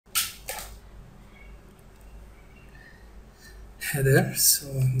Hi there. So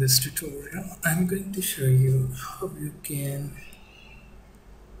in this tutorial I'm going to show you how you can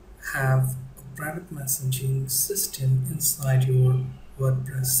have a private messaging system inside your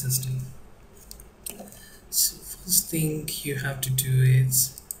WordPress system. So first thing you have to do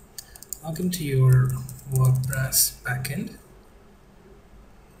is log into your WordPress backend.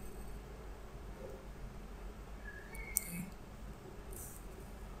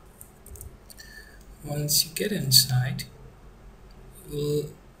 Once you get inside, you'll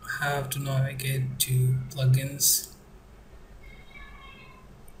have to navigate to plugins.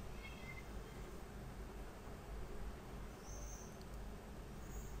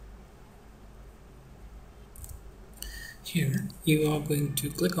 Here you are going to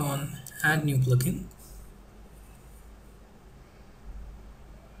click on add new plugin,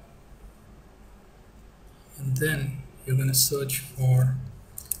 and then you're going to search for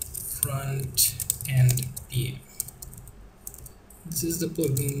front end PM. This is the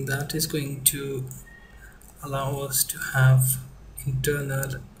plugin that is going to allow us to have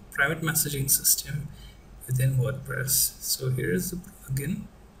internal private messaging system within WordPress. So here is the plugin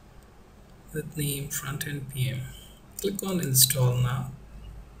with name front end PM. Click on install now.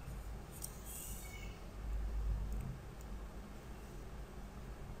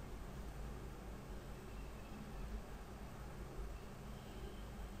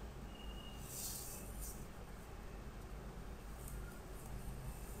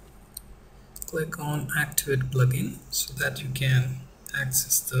 Click on activate plugin so that you can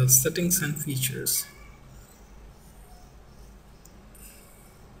access the settings and features.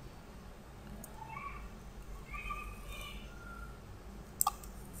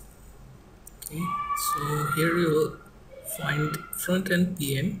 Okay, so here you will find front end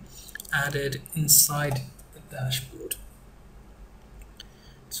PM added inside the dashboard.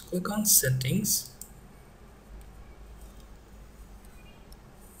 So click on settings.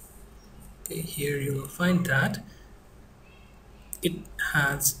 Okay, here you will find that it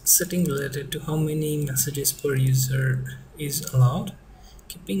has setting related to how many messages per user is allowed,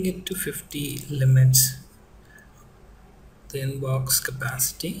 keeping it to 50 limits the inbox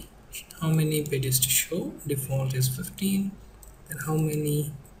capacity, how many pages to show, default is 15, then how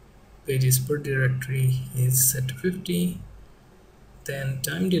many pages per directory is set to 50, then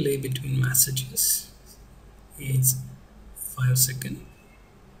time delay between messages is 5 seconds.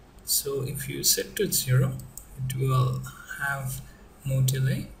 So if you set to 0, it will have no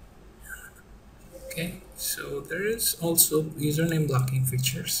delay. Okay, so there is also username blocking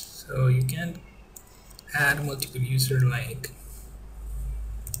features, so you can add multiple user, like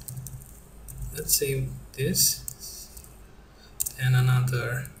let's say this and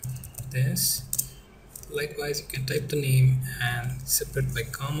another this. Likewise, you can type the name and separate by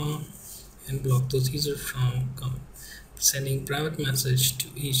comma and block those users from sending private message to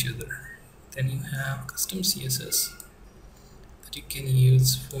each other. Then you have custom CSS that you can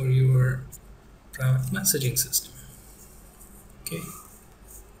use for your private messaging system. Okay,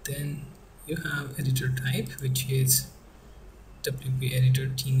 then you have editor type, which is WP editor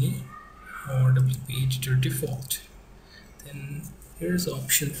teeny or WP editor default. Then here's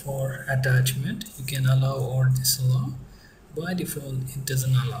option for attachment. You can allow or disallow. By default it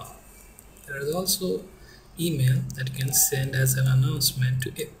doesn't allow. There is also email that you can send as an announcement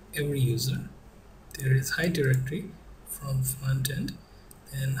to every user. There is hide directory from front end,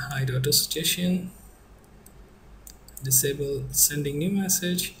 then hide auto suggestion, disable sending new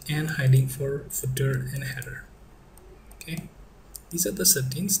message, and hiding for footer and header. Okay, these are the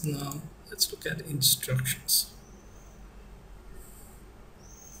settings. Now let's look at instructions.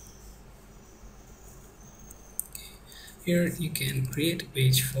 Here you can create a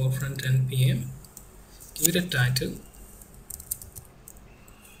page for front end PM. Give it a title.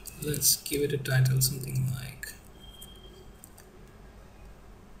 Let's give it a title something like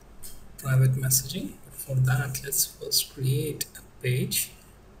private messaging. For that, let's first create a page.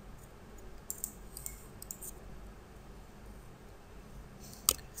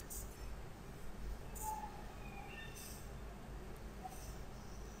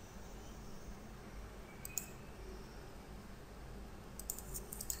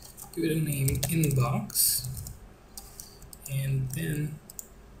 Give it a name inbox, and then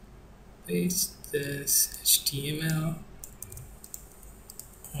paste this HTML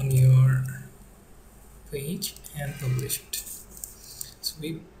on your page and publish it. So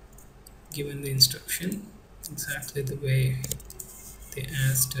we've given the instruction exactly the way they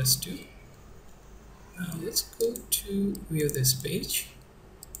asked us to. Now let's go to view this page.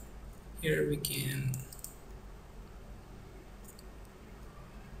 Here we can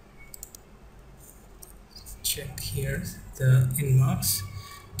check here the inbox.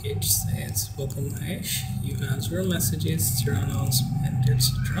 It says welcome Mahesh, you have 0 messages, 0 announcement,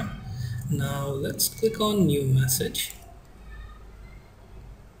 etc. Now let's click on new message.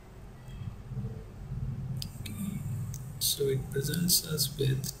 Okay. So it presents us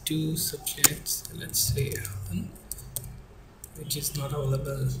with 2 subjects. Let's say one, which is not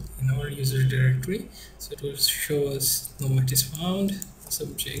available in our user directory, so it will show us no match is found.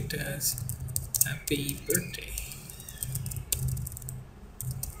 Subject as happy birthday.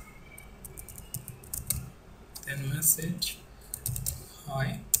 Then message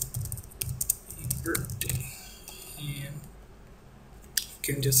hi, happy birthday, and you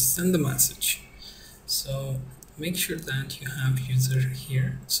can just send the message. So make sure that you have user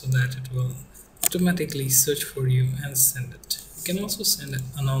here so that it will automatically search for you and send it. You can also send an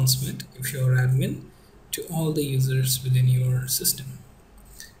announcement if you're admin to all the users within your system.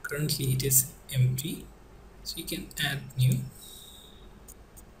 Currently it is empty, so you can add new.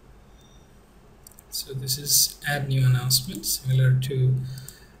 So this is add new announcement, similar to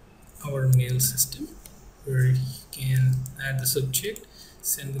our mail system, where you can add the subject,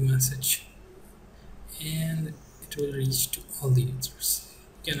 send the message, and it will reach to all the users.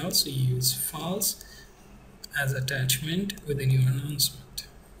 You can also use files as attachment within your announcement.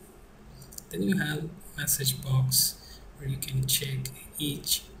 Then you have message box, where you can check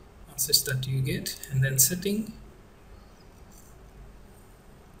each message that you get, and then setting.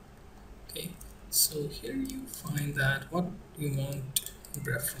 Okay, so here you find that what you want in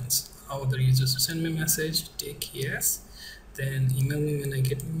preference, how other users to send me a message, take yes, then email me when I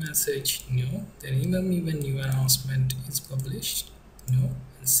get my message, no, then email me when new announcement is published, no,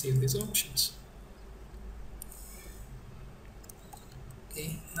 and save these options.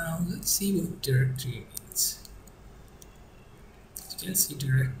 Okay, now let's see what directory means. As you can see,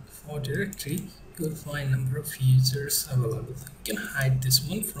 for directory you will find number of users available. You can hide this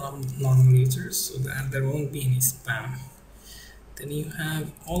one from normal users so that there won't be any spam. Then you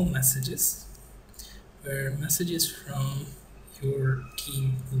have all messages, where messages from your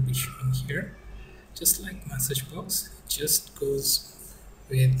team will be shown here. Just like message box, it just goes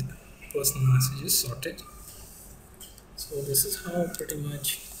with personal messages sorted. So this is how pretty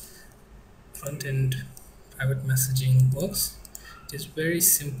much front-end private messaging works. It is very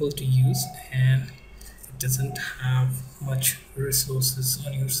simple to use and it doesn't have much resources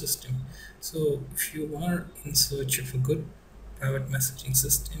on your system. So if you are in search of a good private messaging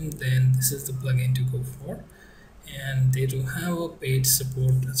system, then this is the plugin to go for, and they do have a paid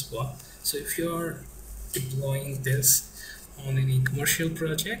support as well. So if you're deploying this on any commercial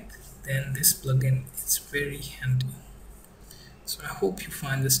project, then this plugin is very handy. So I hope you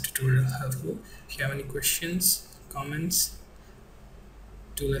find this tutorial helpful. If you have any questions, comments,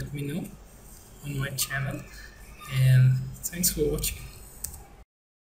 do let me know on my channel, and thanks for watching.